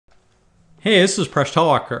Hey, this is Presh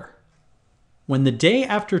Talwalkar. When the day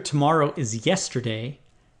after tomorrow is yesterday,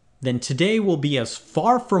 then today will be as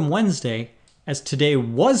far from Wednesday as today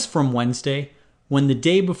was from Wednesday when the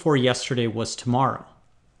day before yesterday was tomorrow.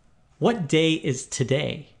 What day is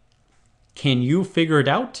today? Can you figure it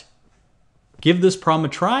out? Give this problem a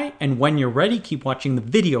try, and when you're ready, keep watching the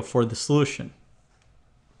video for the solution.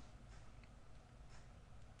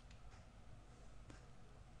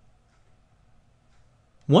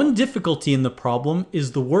 One difficulty in the problem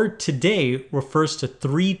is the word today refers to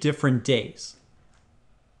 3 different days.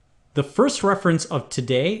 The first reference of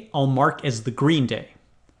today I'll mark as the green day.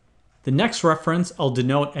 The next reference I'll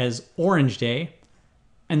denote as orange day.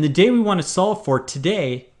 And the day we want to solve for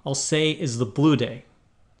today I'll say is the blue day.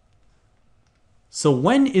 So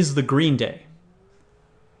when is the green day?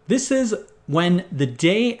 This is when the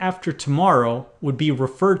day after tomorrow would be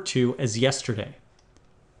referred to as yesterday.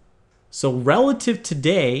 So relative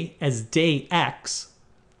today as day X,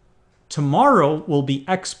 tomorrow will be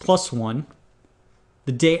X plus 1.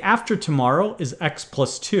 The day after tomorrow is X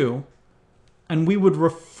plus 2. And we would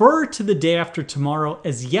refer to the day after tomorrow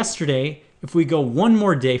as yesterday if we go one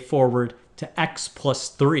more day forward to X plus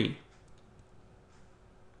 3.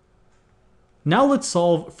 Now let's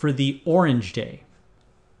solve for the orange day.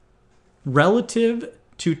 Relative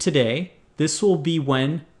to today, this will be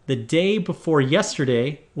when the day before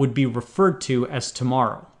yesterday would be referred to as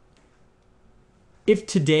tomorrow. If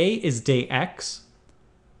today is day X,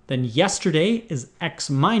 then yesterday is X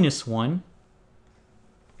minus 1.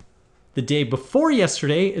 The day before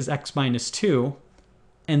yesterday is X minus 2.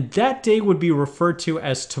 And that day would be referred to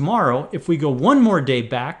as tomorrow if we go one more day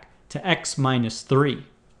back to X minus 3.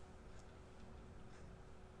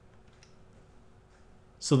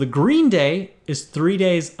 So the green day is 3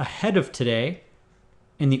 days ahead of today,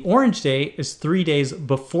 and the orange day is 3 days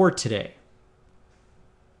before today.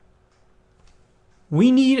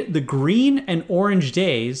 We need the green and orange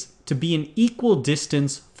days to be an equal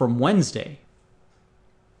distance from Wednesday.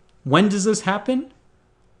 When does this happen?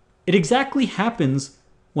 It exactly happens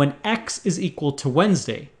when X is equal to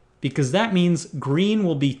Wednesday, because that means green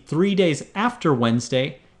will be 3 days after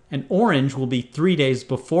Wednesday and orange will be 3 days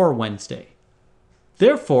before Wednesday.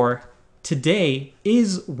 Therefore, today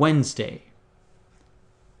is Wednesday.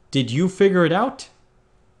 Did you figure it out?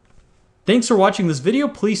 Thanks for watching this video.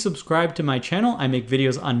 Please subscribe to my channel. I make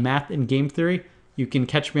videos on math and game theory. You can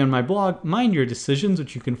catch me on my blog, Mind Your Decisions,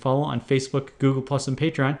 which you can follow on Facebook, Google+, and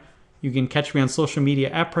Patreon. You can catch me on social media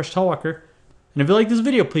at Presh Talwalkar. And if you like this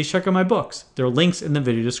video, please check out my books. There are links in the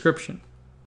video description.